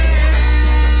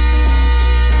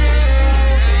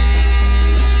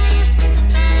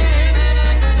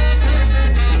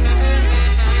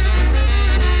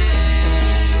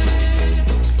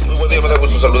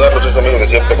noches, amigos de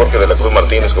siempre, JORGEDELACRUZ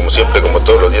Martínez, como siempre, como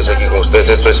todos los días aquí con ustedes.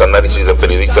 Esto es Análisis de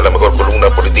Periodistas, la mejor columna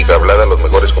política hablada, los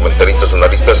mejores comentaristas,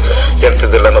 analistas, que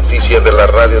antes de la noticia, de la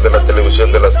radio, de la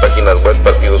televisión, de las páginas web,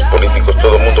 partidos políticos,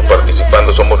 todo el mundo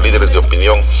participando. Somos líderes de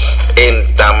opinión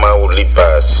en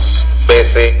Tamaulipas,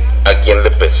 pese a quien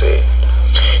le pese.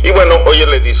 Y bueno, hoy es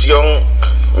la edición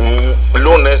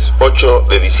lunes 8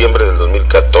 de diciembre del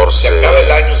 2014. Se acaba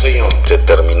el año, señor. Se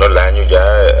terminó el año ya,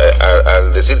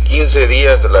 al decir 15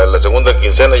 días, la segunda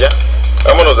quincena ya.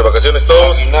 Vámonos de vacaciones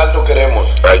todos. Aguinaldo queremos.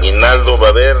 Aguinaldo va a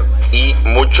haber, y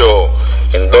mucho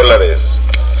en dólares.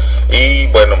 Y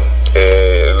bueno,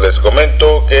 les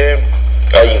comento que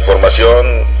hay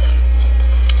información.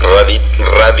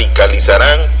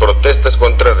 Radicalizarán protestas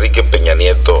contra Enrique Peña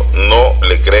Nieto. No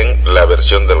le creen la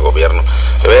versión del gobierno.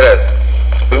 De veras,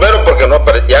 primero porque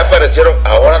ya aparecieron,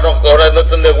 ahora no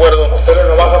están de acuerdo. Pero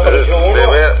nomás apareció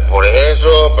uno. Por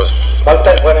eso, pues.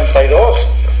 Faltan 42.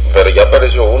 Pero ya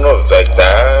apareció uno, ahí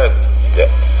está. Ya.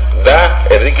 Da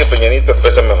Enrique Peña Nieto el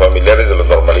pésame a familiares de los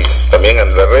normalistas. También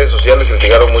en las redes sociales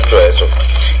criticaron mucho eso.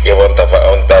 Que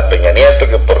onta Peña Nieto,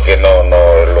 que por qué no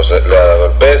le ha dado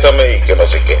el pésame y que no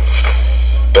sé qué.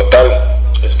 Total.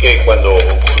 Es que cuando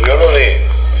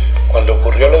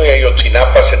ocurrió lo de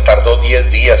Ayotzinapa se tardó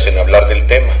 10 días en hablar del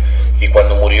tema. Y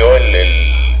cuando murió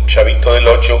el chavito del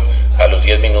 8, a los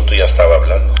 10 minutos ya estaba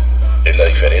hablando. Es la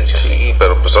diferencia. Sí,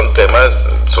 pero pues son temas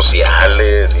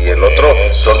sociales y el otro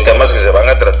son temas que se van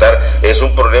a tratar. Es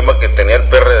un problema que tenía el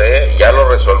PRD, ya lo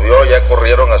resolvió, ya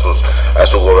corrieron a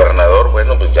su gobernador.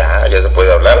 Bueno, pues ya se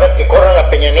puede hablar. Ahora que corran a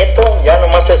Peña Nieto, ya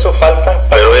nomás eso falta.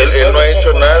 Pero él no ha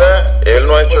hecho nada,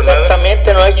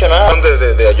 Exactamente, no ha hecho nada.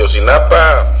 De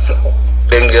Ayotzinapa,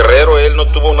 en Guerrero, él no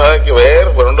tuvo nada que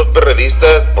ver. Fueron los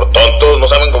perredistas, por tontos, no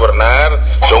saben gobernar,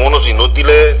 son unos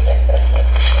inútiles.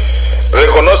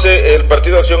 Reconoce el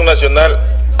Partido Acción Nacional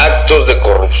actos de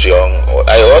corrupción.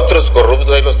 Hay otros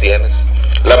corruptos, ahí los tienes.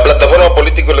 La plataforma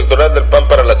político-electoral del PAN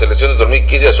para las elecciones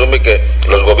 2015 asume que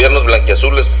los gobiernos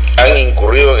blanquiazules han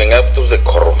incurrido en actos de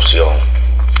corrupción.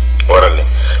 Órale.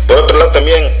 Por otro lado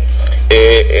también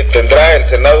tendrá el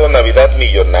Senado Navidad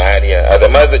millonaria,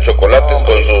 además de chocolates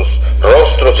con sus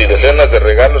rostros y decenas de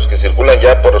regalos que circulan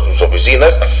ya por sus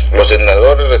oficinas. Los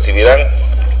senadores recibirán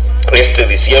este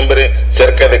diciembre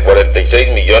cerca de 46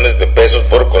 millones de pesos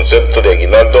por concepto de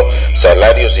aguinaldo,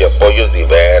 salarios y apoyos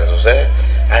diversos,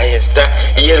 Ahí está.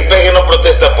 Y el PG no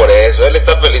protesta por eso, él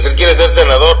está feliz, él quiere ser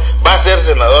senador, va a ser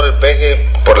senador el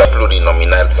PG por la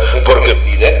plurinominal, porque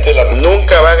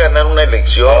nunca va a ganar una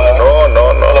elección, no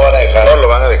lo van a dejar. No lo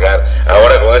van a dejar.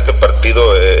 Ahora con este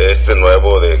partido, este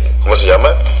nuevo de, ¿cómo se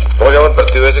llama? ¿Cómo se llama el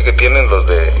partido ese que tienen los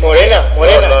de Morena?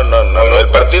 No, el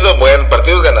partido, bueno,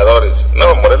 partidos ganadores.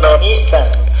 No, Morena.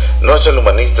 Humanista. No es el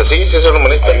humanista, sí es el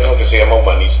humanista. Hay uno que se llama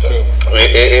humanista. Sí.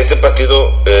 Este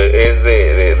partido es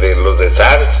de los de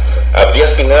SARS.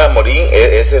 Abdías Pineda Morín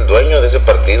es el dueño de ese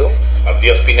partido.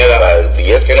 Abdías Pineda,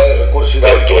 que era de recursos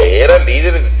hidráulicos. Que era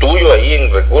líder tuyo ahí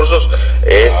en recursos,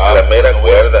 es la mera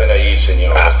cuerda. Ahí,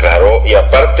 señor. Claro, y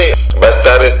aparte va a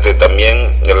estar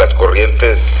también en las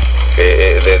corrientes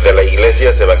de las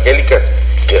iglesias evangélicas,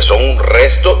 que son un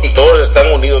resto y todos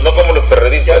están unidos, no como los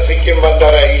perredistas. Ya sé quién va a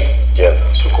andar ahí. ¿Quién?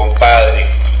 Su compadre.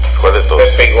 ¿Cuál de todos?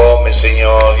 Pepe Gómez,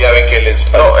 señor. Ya ve que él es.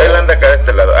 No, él anda acá de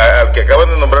este lado. Al que acaban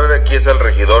de nombrar aquí es al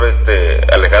regidor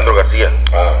Alejandro García.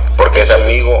 Porque es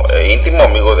amigo, íntimo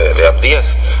amigo de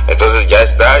Abdías. Entonces ya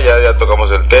está, ya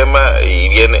tocamos el tema y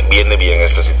viene bien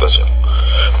esta situación.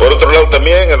 Por otro lado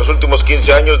también, en los últimos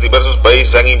 15 años diversos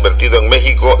países han invertido en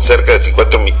México cerca de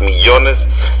 50 millones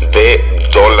de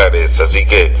dólares, así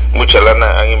que mucha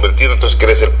lana han invertido. Entonces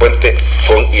crece el puente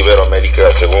con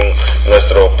Iberoamérica, según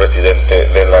nuestro presidente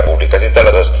de la República. Así están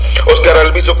las dos. Oscar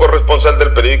Alvizo, corresponsal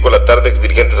del periódico La Tarde, ex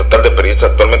dirigente estatal de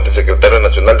periodistas, actualmente secretario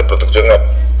nacional de protección a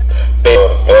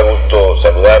Pedro. Me da gusto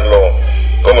saludarlo.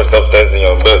 ¿Cómo está usted,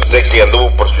 señor? Sé que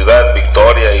anduvo por Ciudad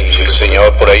Victoria y... Sí,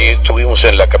 señor, por ahí estuvimos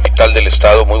en la capital del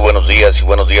estado. Muy buenos días y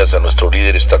buenos días a nuestro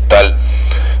líder estatal,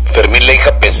 FERMIN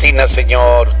LEIJA Pesina,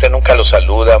 señor. Usted nunca lo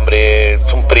saluda, hombre.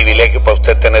 Es un privilegio para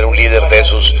usted tener un líder de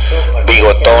esos,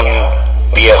 bigotón,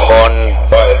 viejón.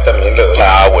 Él también le doy.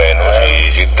 Bueno,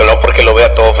 sí, no porque lo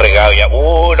vea todo fregado ya.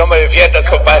 No me defiendas,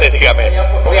 compadre, dígame.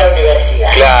 Voy a la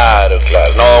universidad. Claro.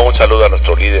 No, un saludo a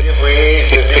nuestro líder.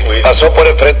 Sí, pasó por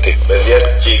enfrente. Vendías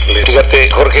chicles. Fíjate,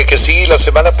 Jorge, que sí, la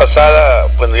semana pasada,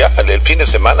 bueno, ya el fin de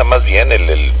semana más bien,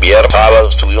 el viernes, sábado,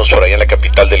 estuvimos por ahí en la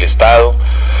capital del estado.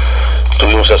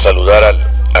 Estuvimos a saludar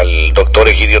al doctor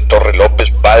Egidio Torre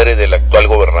López, padre del actual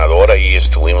gobernador. Ahí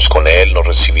estuvimos con él, nos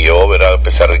recibió, ¿verdad? A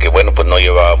pesar de que, bueno, pues no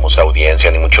llevábamos audiencia,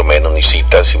 ni mucho menos, ni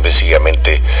citas,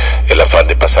 sencillamente el afán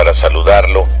de pasar a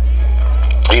saludarlo.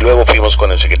 Y luego fuimos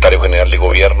con el secretario general de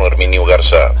gobierno, Herminio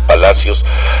Garza Palacios,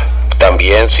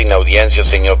 también sin audiencia,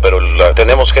 señor, pero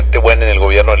tenemos gente buena en el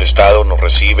gobierno del estado, nos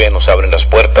reciben, nos abren las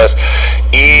puertas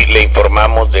y le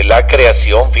informamos de la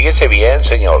creación, fíjese bien,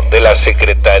 señor, de la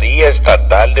Secretaría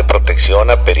Estatal de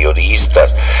Protección a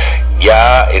Periodistas.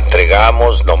 Ya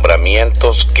entregamos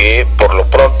nombramientos que por lo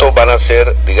pronto van a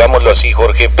ser, digámoslo así,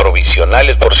 Jorge,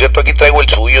 provisionales. Por cierto, aquí traigo el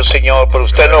suyo, señor, pero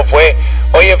usted no fue.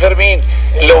 Oye, Fermín,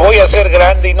 lo voy a hacer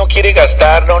grande y no quiere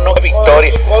gastar, no,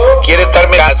 Victoria. Quiere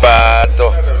estarme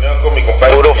gastando.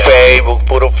 Puro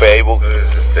Facebook.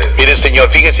 Mire, señor,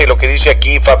 fíjese lo que dice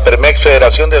aquí, FAPERMEX,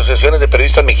 Federación de Asociaciones de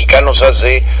Periodistas Mexicanos,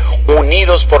 AC,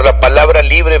 unidos por la palabra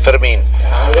libre, Fermín.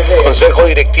 Consejo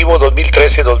Directivo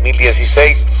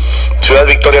 2013-2016, Ciudad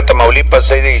Victoria, Tamaulipas,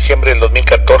 6 de diciembre del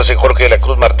 2014,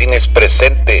 JORGEDELACRUZ Martínez,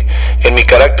 presente. En mi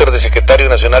carácter de Secretario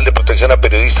Nacional de Protección a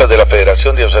Periodistas de la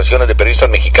Federación de Asociaciones de Periodistas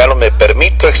Mexicanos, me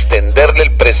permito extenderle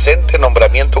el presente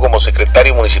nombramiento como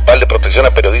Secretario Municipal de Protección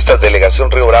a Periodistas,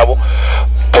 Delegación Río Bravo,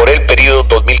 por el periodo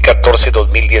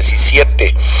 2014-2017.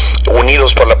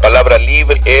 Unidos por la palabra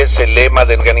libre es el lema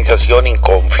de organización y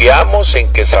confiamos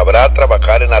en que sabrá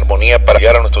trabajar en armonía para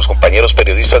ayudar a nuestros compañeros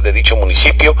periodistas de dicho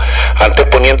municipio,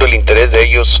 anteponiendo el interés de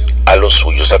ellos a los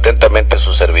suyos. Atentamente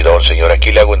su servidor, señor.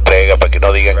 Aquí le hago entrega para que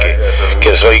no digan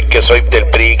que soy del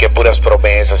PRI, que puras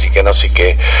promesas y que no sé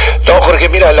qué. No, Jorge,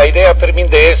 mira, la idea, Fermín,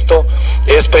 de esto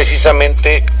es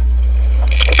precisamente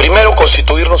primero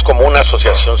constituirnos como una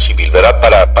asociación civil, ¿verdad?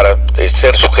 Para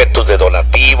ser sujetos de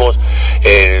donativos.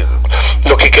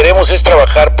 Lo que queremos es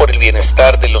trabajar por el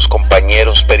bienestar de los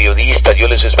compañeros periodistas. Yo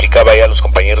les explicaba ya a los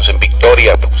compañeros en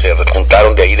Victoria, se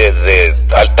juntaron de ahí desde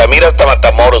Altamira hasta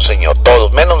Matamoros, señor,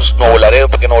 todos, menos Nuevo Laredo,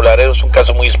 porque Nuevo Laredo es un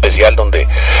caso muy especial donde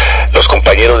los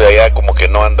compañeros de allá como que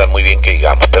no andan muy bien, que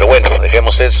digamos, pero bueno,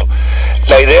 dejemos eso.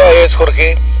 La idea es,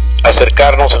 Jorge,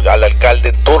 acercarnos al alcalde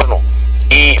en turno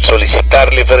y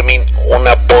solicitarle, Fermín, un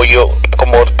apoyo,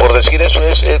 como por decir eso,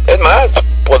 es más,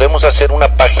 podemos hacer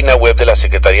una página web de la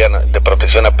Secretaría de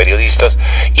Protección a Periodistas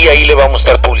y ahí le vamos a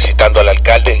estar publicitando al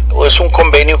alcalde. Es un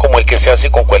convenio como el que se hace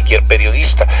con cualquier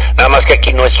periodista, nada más que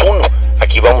aquí no es uno,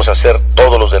 aquí vamos a hacer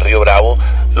todos los de Río Bravo,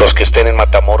 los que estén en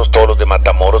Matamoros, todos los de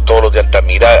Matamoros, todos los de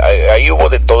Altamira, ahí hubo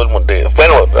de todo el mundo,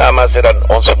 bueno, nada más eran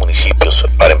 11 municipios,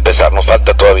 para empezar, nos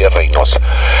falta todavía Reynosa.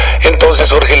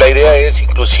 Entonces, Jorge, la idea es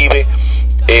inclusive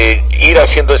ir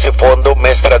haciendo ese fondo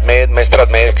mes tras mes,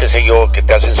 qué sé yo, que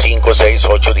te hacen 5, 6,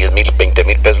 8, 10 mil, 20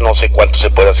 mil pesos, no sé cuánto se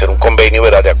puede hacer un convenio,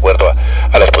 ¿verdad? De acuerdo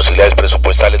a las posibilidades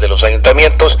presupuestales de los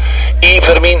ayuntamientos. Y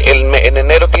Fermín, en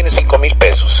enero tienes 5 mil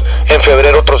pesos, en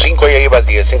febrero otros 5, ya llevas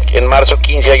 10, en marzo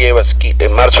 15, ya llevas,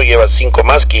 en marzo llevas 5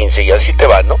 más 15 y así te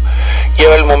va, ¿no?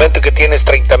 Lleva el momento que tienes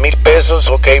 30 mil pesos,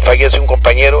 ok, fallece un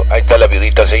compañero, ahí está la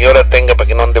viudita, señora, tenga para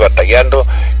que no ande batallando,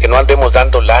 que no andemos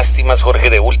dando lástimas, Jorge,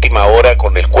 de última hora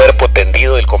con el cuerpo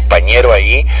tendido del compañero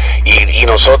ahí y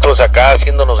nosotros acá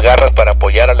haciéndonos garras para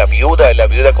apoyar a la viuda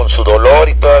con su dolor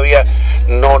y todavía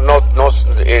no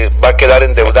va a quedar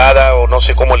endeudada o no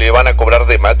sé cómo le van a cobrar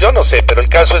de más, yo no sé, pero el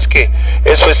caso es que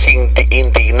eso es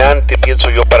indignante,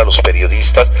 pienso yo, para los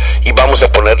periodistas y vamos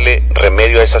a ponerle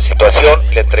remedio a esa situación.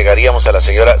 Le entregaríamos a la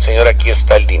señora, aquí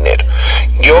está el dinero.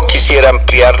 Yo quisiera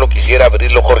ampliarlo, quisiera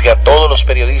abrirlo, Jorge, a todos los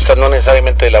periodistas, no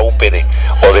necesariamente de la UPD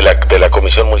o de la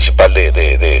Comisión Municipal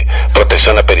de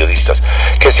Protección a Periodistas,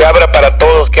 que se abra para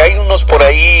todos, que hay unos por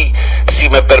ahí, si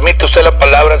me permite usted la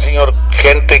palabra, señor,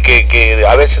 gente que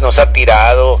a veces nos ha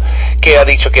tirado, que ha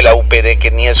dicho que la UPD,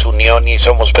 que ni es unión, ni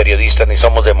somos periodistas, ni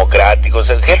somos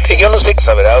democráticos, gente, yo no sé qué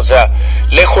sabrá, o sea,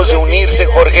 lejos de unirse,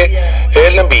 Jorge,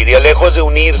 es la envidia, lejos de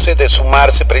unirse, de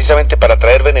sumarse precisamente para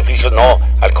traer beneficios, no,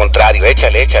 al contrario,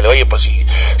 échale, oye, pues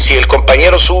si el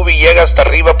compañero sube y llega hasta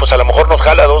arriba, pues a lo mejor nos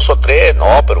jala 2 o 3,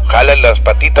 no, pero jala en las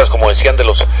patitas, como decían de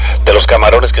los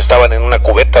camarones que estaban en una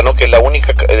cubeta, ¿no? Que la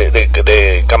única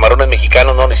de camarones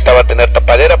mexicanos no necesitaba tener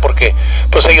tapadera porque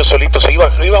pues ellos solitos se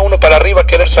iba uno para arriba a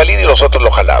querer salir y los otros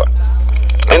lo jalaban.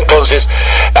 Entonces,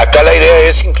 acá la idea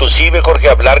es inclusive, Jorge,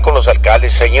 hablar con los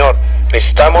alcaldes, señor,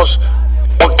 necesitamos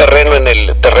un terreno en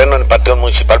el panteón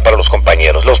municipal para los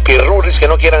compañeros. Los pirurris que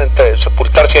no quieran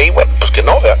sepultarse ahí, bueno, pues que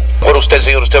no, ¿verdad? Por usted,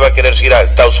 señor, usted va a querer ir a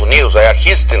Estados Unidos, a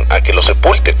Houston, a que lo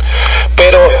sepulten.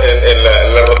 Pero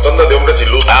en la rotonda de hombres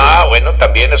ilustres. Bueno,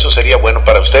 también eso sería bueno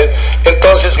para usted.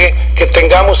 Entonces, que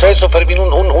tengamos eso, Fermín,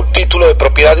 un título de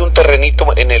propiedad de un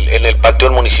terrenito en el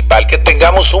panteón municipal, que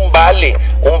tengamos un vale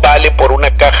por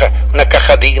una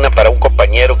caja digna para un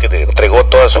compañero que entregó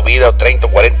toda su vida, o 30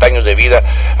 o 40 años de vida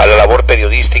a la labor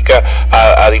periodística,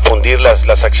 a difundir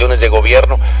las acciones de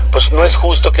gobierno. Pues no es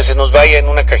justo que se nos vaya en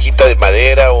una cajita de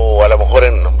madera o a lo mejor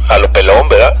a lo pelón,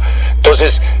 ¿verdad?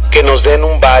 Entonces, que nos den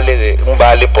un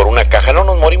vale por una caja. No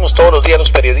nos morimos todos los días los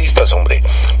periodistas, hombre.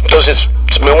 Entonces,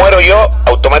 me muero yo,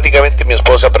 automáticamente mi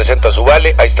esposa presenta su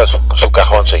vale, ahí está su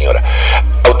cajón, señora.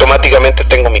 Automáticamente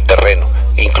tengo mi terreno,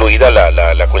 incluida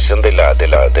la cuestión de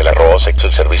la rosa y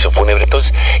el servicio fúnebre.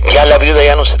 Entonces, ya la viuda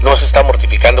ya no se está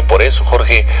mortificando por eso,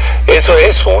 Jorge. Eso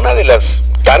es una de las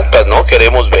tantas, ¿no?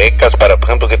 Queremos becas para, por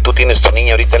ejemplo, que tú tienes tu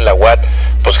niña ahorita en la UAT,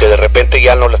 pues que de repente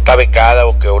ya no la está becada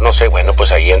o no sé, bueno,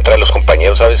 pues ahí entran los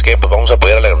compañeros, ¿sabes qué? Pues vamos a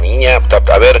apoyar a la niña,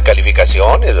 a ver,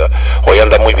 calificaciones, hoy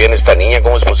anda muy bien esta niña,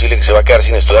 ¿cómo es posible que se va a quedar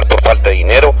sin estudiar por falta de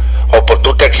dinero? O por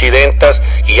tú te accidentas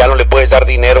y ya no le puedes dar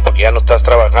dinero porque ya no estás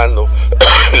trabajando,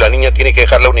 la niña tiene que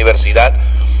dejar la universidad,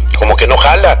 como que no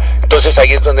jala. Entonces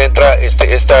ahí es donde entra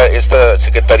esta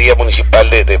Secretaría Municipal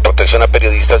de Protección a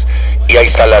Periodistas, y ahí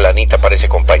está la lanita para ese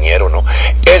compañero, ¿no?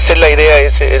 Esa es la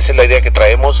idea que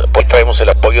traemos. Hoy traemos el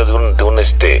apoyo de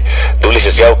un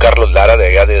licenciado Carlos Lara de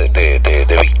allá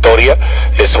de Victoria.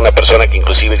 Es una persona que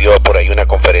inclusive dio por ahí una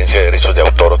conferencia de derechos de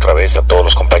autor otra vez a todos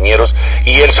los compañeros,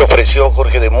 y él se ofreció,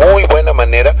 Jorge, de muy buena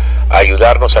manera a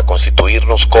ayudarnos a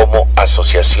constituirnos como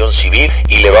asociación civil,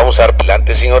 y le vamos a dar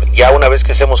adelante, señor. Ya una vez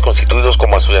que estemos constituidos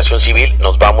como asociación civil,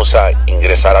 nos vamos a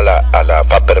ingresar a la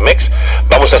FAPERMEX,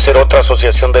 vamos a hacer otra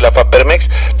asociación de la FAPERMEX.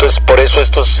 Entonces, por eso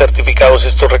estos certificados,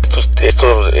 estos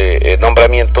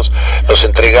nombramientos los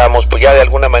entregamos, pues ya de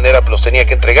alguna manera los tenía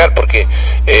que entregar, porque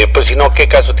pues si no, ¿qué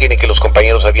caso tiene que los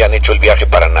compañeros habían hecho el viaje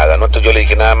para nada, ¿no? Entonces yo le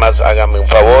dije, nada más hágame un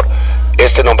favor,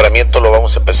 este nombramiento lo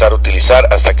vamos a empezar a utilizar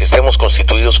hasta que estemos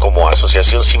constituidos como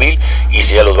asociación civil, y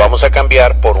si ya los vamos a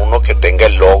cambiar por uno que tenga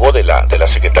el logo de la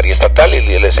Secretaría Estatal,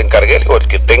 y les encargué, el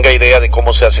que tenga idea de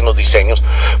cómo se hacen los diseños,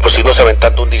 pues irnos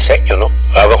aventando un diseño, ¿no?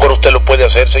 A lo mejor usted lo puede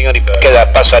hacer, señor, y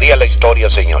pasaría la historia,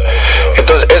 señor.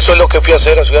 Entonces, eso es lo que fui a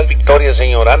hacer a Ciudad Victoria,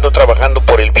 señor. Ando trabajando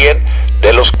por el bien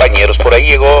de los compañeros. Por ahí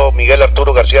llegó Miguel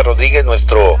Arturo García Rodríguez,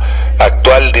 nuestro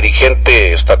actual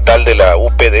dirigente estatal de la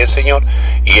UPD, señor,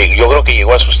 y yo creo que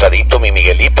llegó asustadito mi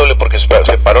Miguelito, porque se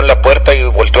paró en la puerta y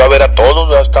volteó a ver a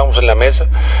todos, ya estábamos en la mesa.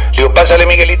 Le digo, pásale,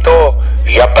 Miguelito,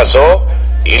 y ya pasó.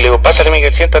 Y le digo, pásale,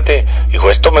 Miguel, siéntate.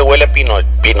 Dijo, esto me huele a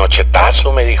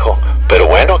pinochetazo, me dijo. Pero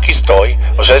bueno, aquí estoy.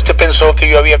 O sea, pensó que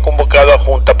yo había convocado a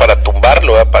junta para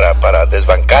tumbarlo, para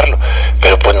desbancarlo.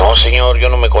 Pero pues no, señor, yo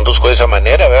no me conduzco de esa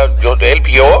manera, ¿verdad? Él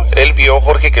vio,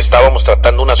 Jorge, que estábamos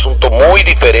tratando un asunto muy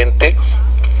diferente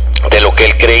de lo que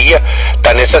él creía.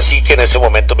 Tan es así que en ese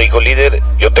momento me dijo, líder,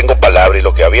 yo tengo palabra y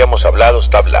lo que habíamos hablado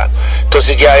está hablado.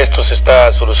 Entonces ya esto se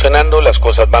está solucionando, las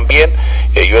cosas van bien.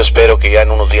 Yo espero que ya en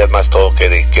unos días más todo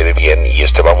quede bien, y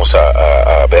vamos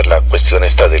a ver la cuestión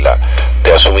esta de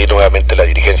asumir nuevamente la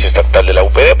dirigencia estatal de la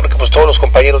UPD, porque pues todos los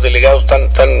compañeros delegados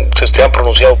se han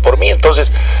pronunciado por mí.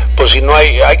 Entonces, pues si no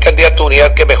hay candidato a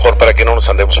unidad, qué mejor para que no nos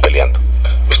andemos peleando.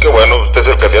 Pues qué bueno, usted es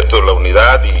el candidato de la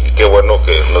unidad, y qué bueno,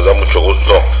 que nos da mucho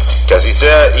gusto que así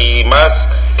sea, y más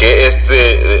que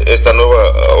esta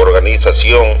nueva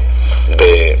organización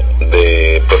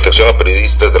de protección a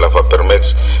periodistas de la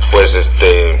FAPERMEX, pues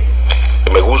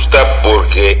me gusta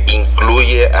porque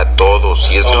incluye a todos,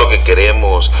 y eso es lo que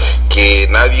queremos, que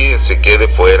nadie se quede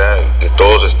fuera, que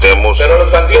todos estemos. Pero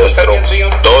los bandidos también,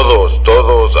 señor.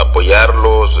 Todos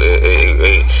apoyarlos,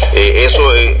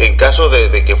 eso en caso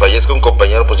de que fallezca un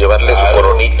compañero, pues llevarle su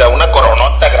coronita, una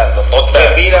coronota grandotota.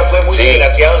 En vida fue muy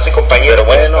desgraciado ese compañero. Pero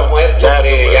bueno, muerto,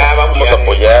 ya vamos a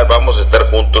apoyar, vamos a estar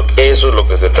juntos. Eso es lo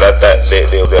que se trata,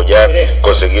 de apoyar,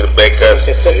 conseguir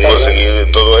becas,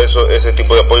 conseguir todo eso, ese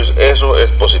tipo de apoyos. Eso es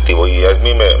positivo, y a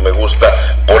mí me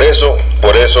gusta. Por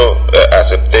eso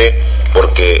acepté,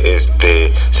 porque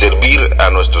servir a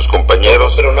nuestros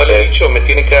compañeros. Pero no le he dicho, me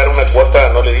tiene que dar una cuota,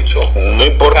 no le he dicho. No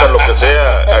importa lo que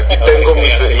sea, aquí tengo mi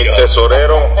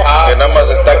tesorero, que nada más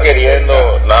está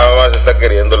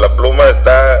queriendo, la pluma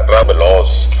está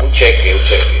veloz. Un cheque.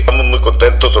 Estamos muy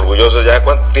contentos, orgullosos. Ya,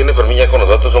 ¿cuánto tiene Fermín ya con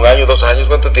nosotros? ¿1 año, 2 años?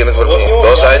 ¿Cuánto tienes, Fermín?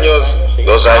 2 años. Sí.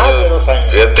 2 años.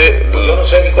 Fíjate, yo no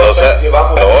sé ni cuántos años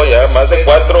llevamos. No, ya más de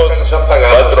 4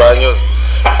 años.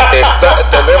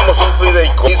 Tenemos un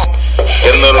fideicomiso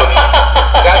que no lo...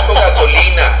 Gasto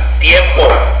gasolina, tiempo,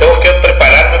 tengo que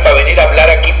prepararme para venir a hablar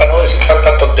aquí, para no decir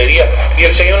tanta tontería, y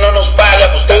el señor no nos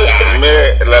paga. Usted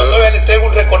todavía le traigo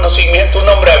un reconocimiento, un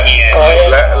nombramiento.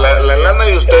 La lana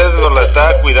de ustedes nos la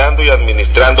está cuidando y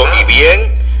administrando, y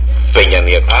bien, Peña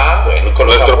Nieto. Ah, bueno, con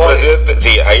nuestro presidente,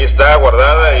 sí, ahí está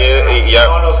guardada y ya.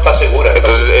 No está segura.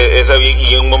 Entonces,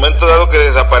 y en un momento dado que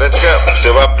desaparezca, se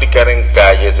va a aplicar en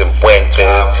calles, en puentes,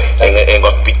 en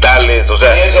hospitales, o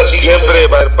sea, siempre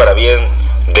va a ir para bien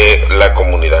de la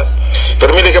comunidad.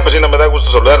 Fermín, campesina, me da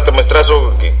gusto saludarte,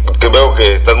 maestrazo, que veo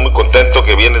que estás muy contento,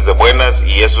 que vienes de buenas,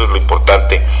 y eso es lo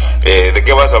importante. ¿De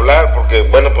qué vas a hablar? Porque,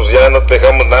 bueno, pues ya no te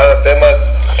dejamos nada, temas,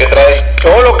 ¿qué traes?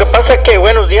 No, lo que pasa es que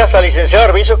buenos días al licenciado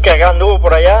ALVIZO, que anduvo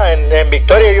por allá en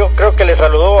Victoria. Yo creo que le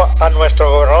saludó a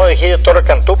nuestro gobernador de Ejido Torre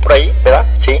Cantú por ahí, ¿verdad?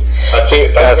 Sí,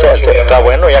 está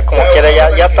bueno, ya como quiera,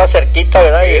 ya está cerquita,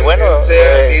 ¿verdad? Y bueno,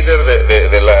 sea líder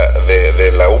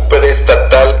de la UPD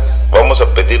estatal, vamos a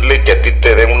pedirle que a ti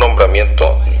te den un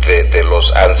nombramiento de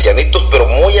los ancianitos, pero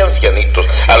muy ancianitos.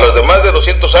 A los de más de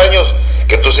 200 años,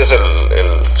 que tú seas el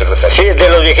secretario. Sí, de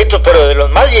los viejitos, pero de los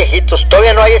más viejitos.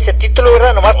 Todavía no hay ese título,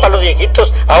 ¿verdad? Nomás para los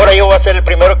viejitos. Ahora yo voy a ser el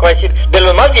primero que va a decir de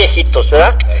los más viejitos,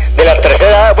 ¿verdad? De la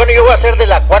tercera edad. Bueno, yo voy a ser de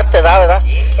la cuarta edad, ¿verdad?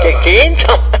 Que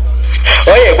quinto.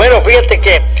 Oye, bueno, fíjate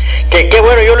que qué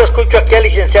bueno, yo lo escucho aquí al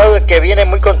licenciado, de que viene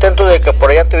muy contento de que por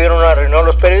allá tuvieron una reunión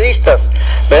los periodistas,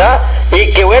 ¿verdad?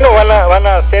 Y que bueno, van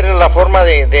a hacer la forma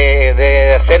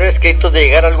de hacer escritos, de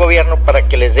llegar al gobierno para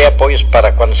que les dé apoyos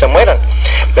para cuando se mueran,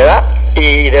 ¿verdad?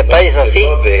 Y detalles así.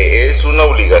 Es una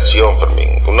obligación,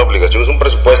 Fermín, una obligación, es un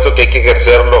presupuesto que hay que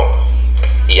ejercerlo,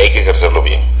 y hay que ejercerlo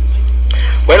bien.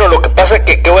 Bueno, lo que pasa es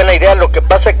que qué buena idea, lo que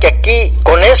pasa es que aquí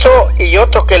con eso y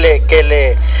otro que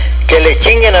le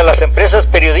chinguen a las empresas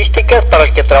periodísticas para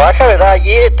el que trabaja, ¿verdad?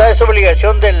 Allí está esa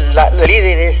obligación de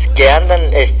líderes que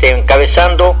andan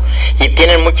encabezando, y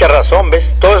tienen mucha razón,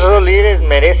 ¿ves? Todos esos líderes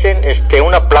merecen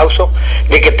un aplauso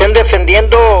de que estén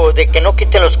defendiendo de que no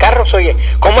quiten los carros. Oye,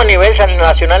 ¿cómo a nivel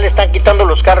nacional están quitando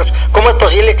los carros? ¿Cómo es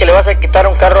posible que le vas a quitar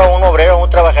un carro a un obrero, a un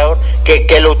trabajador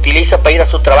que lo utiliza para ir a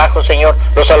su trabajo, señor?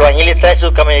 Los albañiles traen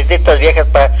sus camionetitas viejas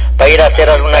para ir a hacer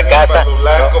alguna casa.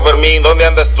 Blanco, ¿no? Fermín, ¿dónde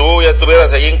andas tú? Ya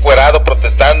estuvieras ahí encuerado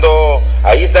protestando.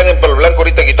 Ahí están en Palo Blanco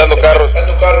ahorita quitando carros.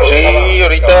 Sí,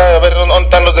 ahorita, a ver, ¿dónde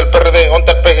están los del PRD?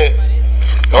 ¿Dónde está el PG?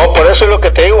 No, por eso es lo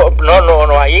que te digo,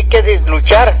 no, ahí hay que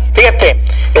luchar, fíjate,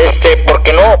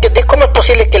 porque no, ¿cómo es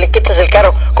posible que le quites el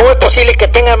carro? ¿Cómo es posible que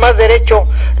tengan más derecho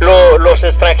los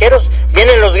extranjeros?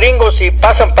 Vienen los gringos y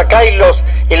pasan para acá,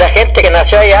 y la gente que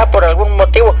nació allá por algún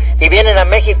motivo, y vienen a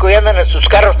México y andan en sus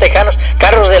carros tejanos,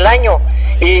 carros del año,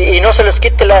 y no se los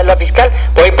quite la fiscal.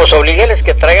 Pues oblígueles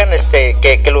que traigan,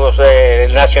 que los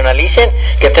nacionalicen,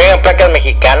 que traigan placas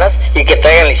mexicanas y que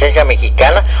traigan licencia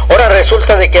mexicana. Ahora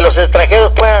resulta de que los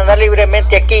extranjeros pueden andar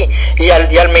libremente aquí, y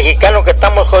al mexicano que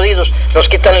estamos jodidos nos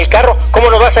quitan el carro. ¿Cómo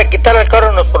nos vas a quitar el carro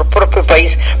en nuestro propio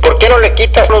país? ¿Por qué no le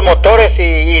quitas los motores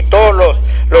y todos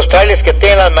los trailers que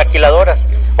tienen las maquiladoras?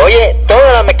 Oye,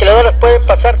 todas las maquiladoras pueden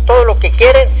pasar todo lo que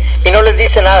quieren y no les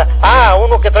dice nada.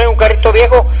 Uno que trae un carrito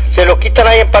viejo, se lo quitan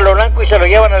ahí en Palo Blanco y se lo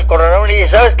llevan al corralón y dicen,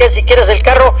 ¿sabes qué? Si quieres el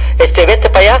carro, vete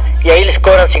para allá, y ahí les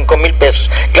cobran 5,000 pesos.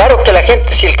 Claro que la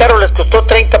gente, si el carro les costó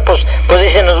 30, pues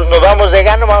dicen, nos vamos de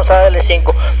gano, vamos a darle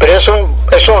 5. Pero es un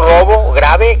robo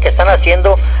grave que están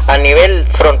haciendo a nivel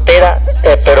frontera,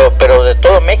 pero de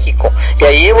todo México. Y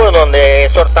ahí es donde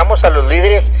exhortamos a los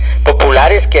líderes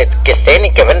populares que estén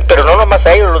y que ven, pero no nomás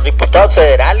a ellos, los diputados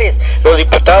federales, los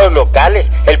diputados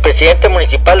locales, el presidente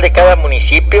municipal de cada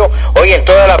municipio, oye, en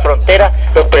toda la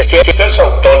frontera, los presidentes. Si eres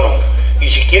autónomo y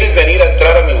si quieres venir a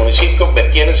entrar a mi municipio, me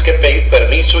tienes que pedir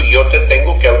permiso y yo te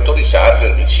tengo que autorizar.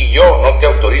 Si yo no te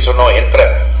autorizo, no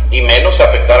entras, y menos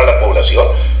afectar a la población.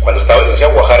 Cuando estaba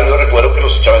en Guajardo, yo recuerdo que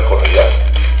los echaban corrida.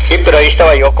 Sí, pero ahí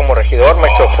estaba yo como regidor,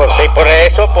 maestro José, y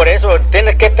por eso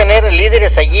tienes que tener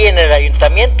líderes allí en el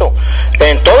ayuntamiento.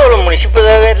 En todos los municipios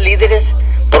debe haber líderes,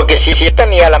 porque si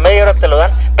están y a la media hora te lo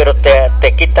dan, pero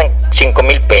te quitan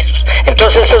 5,000 pesos.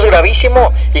 Entonces eso es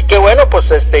gravísimo, y qué bueno, pues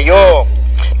yo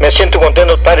me siento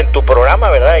contento de estar en tu programa,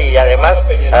 ¿verdad? Y además,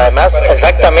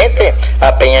 exactamente,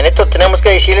 a Peña Nieto tenemos que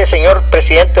decirle, señor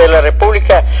presidente de la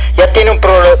República, ya tiene un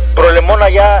problemón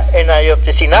allá en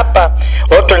Ayotzinapa,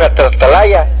 otro en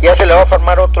Atalaya, ya se le va a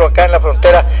formar otro acá en la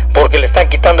frontera, porque le están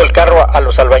quitando el carro a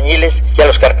los albañiles y a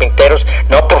los carpinteros.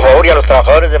 No, por favor, y a los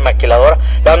trabajadores de maquiladora.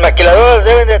 Las maquiladoras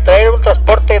deben de traer un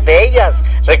transporte de ellas,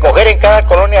 recoger en cada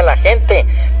colonia a la gente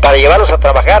para llevarlos a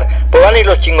trabajar. Pues van y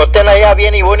los chingotean allá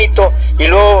bien y bonito, y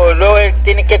luego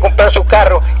tienen que comprar su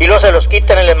carro y luego se los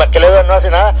quitan en la maquiladora, no hace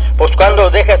nada. Pues cuando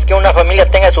dejas que una familia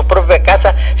tenga su propia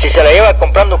casa, si se la lleva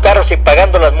comprando carros y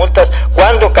pagando las multas,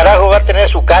 ¿cuándo carajo va a tener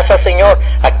su casa, señor?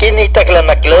 Aquí necesita que las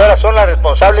maquiladoras son las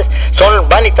responsables,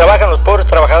 van y trabajan los pobres pobres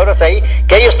trabajadoras ahí,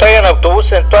 que ellos traigan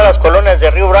autobuses en todas las colonias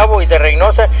de Río Bravo y de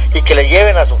Reynosa y que les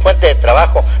lleven a su fuente de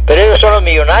trabajo, pero ellos son los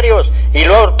millonarios, y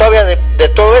luego todavía de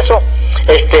todo eso,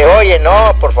 oye,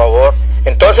 no, por favor.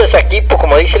 Entonces aquí, pues,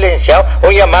 como dice el licenciado,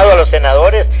 un llamado a los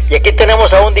senadores, y aquí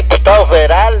tenemos a un diputado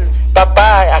federal,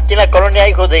 papá, aquí en la colonia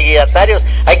hijos de guidatarios,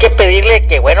 hay que pedirle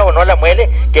que, bueno, no la muele,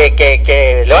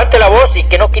 que levante la voz y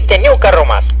que no quite ni un carro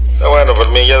más. Bueno,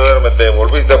 Fermín, ya duérmete,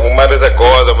 volviste a fumar esa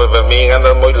cosa, pues, Fermín,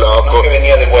 andas muy loco. No, que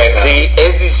venía de buena. Sí,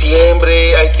 es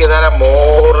diciembre, hay que dar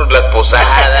amor, las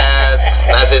posadas,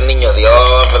 nace el niño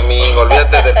Dios, Fermín,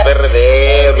 olvídate del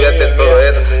PRD, olvídate de todo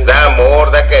eso, da amor,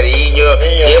 da cariño,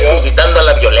 siempre incitando a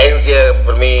la violencia,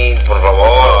 Fermín, por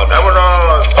favor,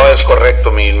 vámonos. No, es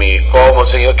correcto, ¿cómo,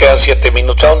 señor? Quedan 7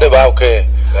 minutos, ¿a dónde va o qué?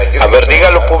 A ver,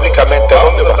 dígalo públicamente, ¿a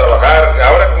dónde va? A trabajar,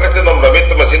 ahora con este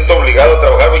nombramiento me siento obligado a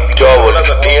trabajar 24 horas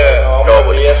al día.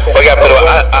 Oiga, pero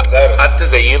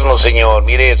antes de irnos, señor,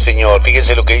 mire, señor,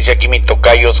 fíjese lo que dice aquí mi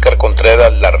tocayo Oscar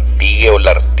Contreras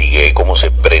Lartigue, como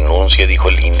se pronuncia, dijo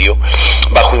el indio,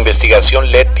 bajo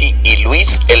investigación Lety y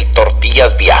Luis el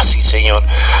Tortillas Biassi, señor.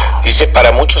 Dice,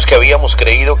 para muchos que habíamos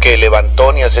creído que el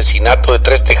levantón y asesinato de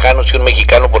 3 tejanos y un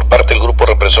mexicano por parte del grupo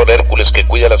represor Hércules que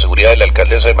cuida la seguridad de la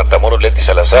alcaldesa de Matamoros, Lety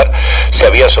Salazar, se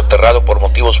había soterrado por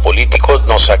motivos políticos,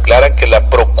 nos aclaran que la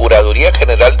Procuraduría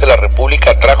General de la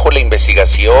República trajo la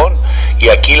investigación y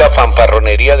aquí la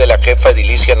fanfarronería de la jefa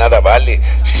edilicia nada vale.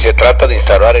 Si se trata de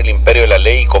instaurar el imperio de la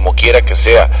ley, como quiera que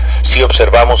sea, sí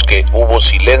observamos que hubo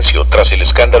silencio tras el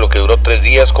escándalo que duró 3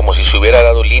 días, como si se hubiera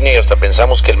dado línea, y hasta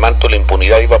pensamos que el manto de la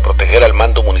impunidad iba a proteger al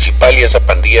mando municipal y a esa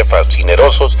pandilla de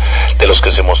fascinerosos de los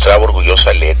que se mostraba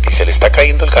orgullosa Lety. Se le está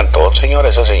cayendo el cantón, señora,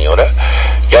 esa señora.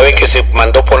 Ya ve que se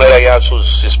mandó poner allá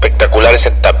sus espectaculares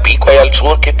en Tampico, allá al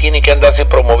sur, que tiene que andarse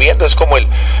promoviendo. Es como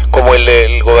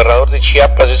el gobernador de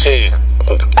Chiapas, ese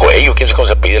Cuello, quién sabe cómo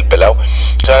se apellida el pelado.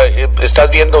 O sea,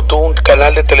 estás viendo tú un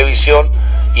canal de televisión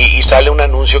y sale un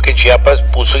anuncio que en Chiapas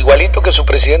puso, igualito que su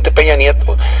presidente Peña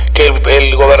Nieto, que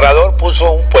el gobernador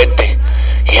puso un puente.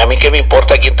 Y a mí qué me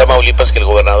importa aquí en Tamaulipas que el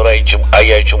gobernador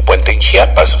haya hecho un puente en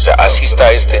Chiapas. O sea, así está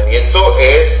Peña Nieto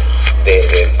es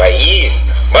del país.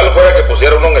 Malo fuera que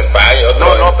pusiera uno en España.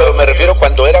 No, pero me refiero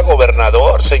cuando era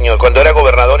gobernador, señor. Cuando era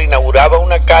gobernador inauguraba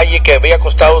una calle que había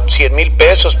costado 100,000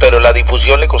 pesos, pero la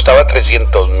difusión le costaba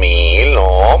 300,000.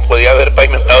 No, podía haber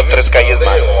pavimentado 3 calles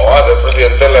más. No, a ser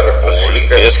presidente de la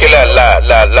República. Es que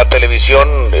la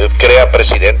televisión crea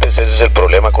presidentes, ese es el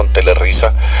problema con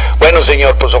Telerisa. Bueno,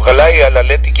 señor, pues ojalá y a la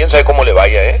Lety, quién sabe cómo le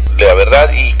vaya, la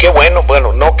verdad, y qué bueno,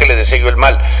 no que le deseo yo el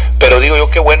mal, pero digo yo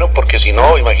qué bueno, porque si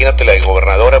no, imagínate la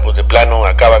gobernadora, pues de plano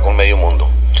acaba con medio mundo.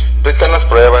 Ahí están las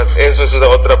pruebas, eso es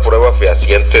otra prueba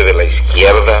fehaciente de la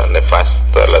izquierda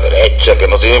nefasta, la derecha, que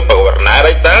no sirven para gobernar.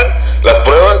 Ahí están las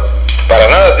pruebas, para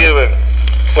nada sirven.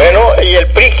 Bueno, ¿y el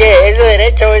PRI qué? ¿Es de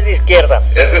derecha o es de izquierda?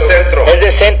 Es de centro. Es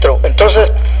de centro,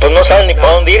 entonces pues no saben ni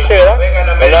para dónde irse, ¿verdad?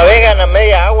 Navegan a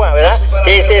media agua, ¿verdad?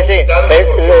 Sí.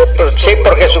 Sí,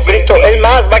 por Jesucristo. Es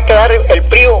más, va a quedar el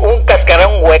PRI un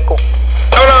cascarón hueco.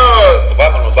 ¡Vámonos!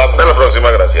 Hasta la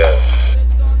próxima, gracias.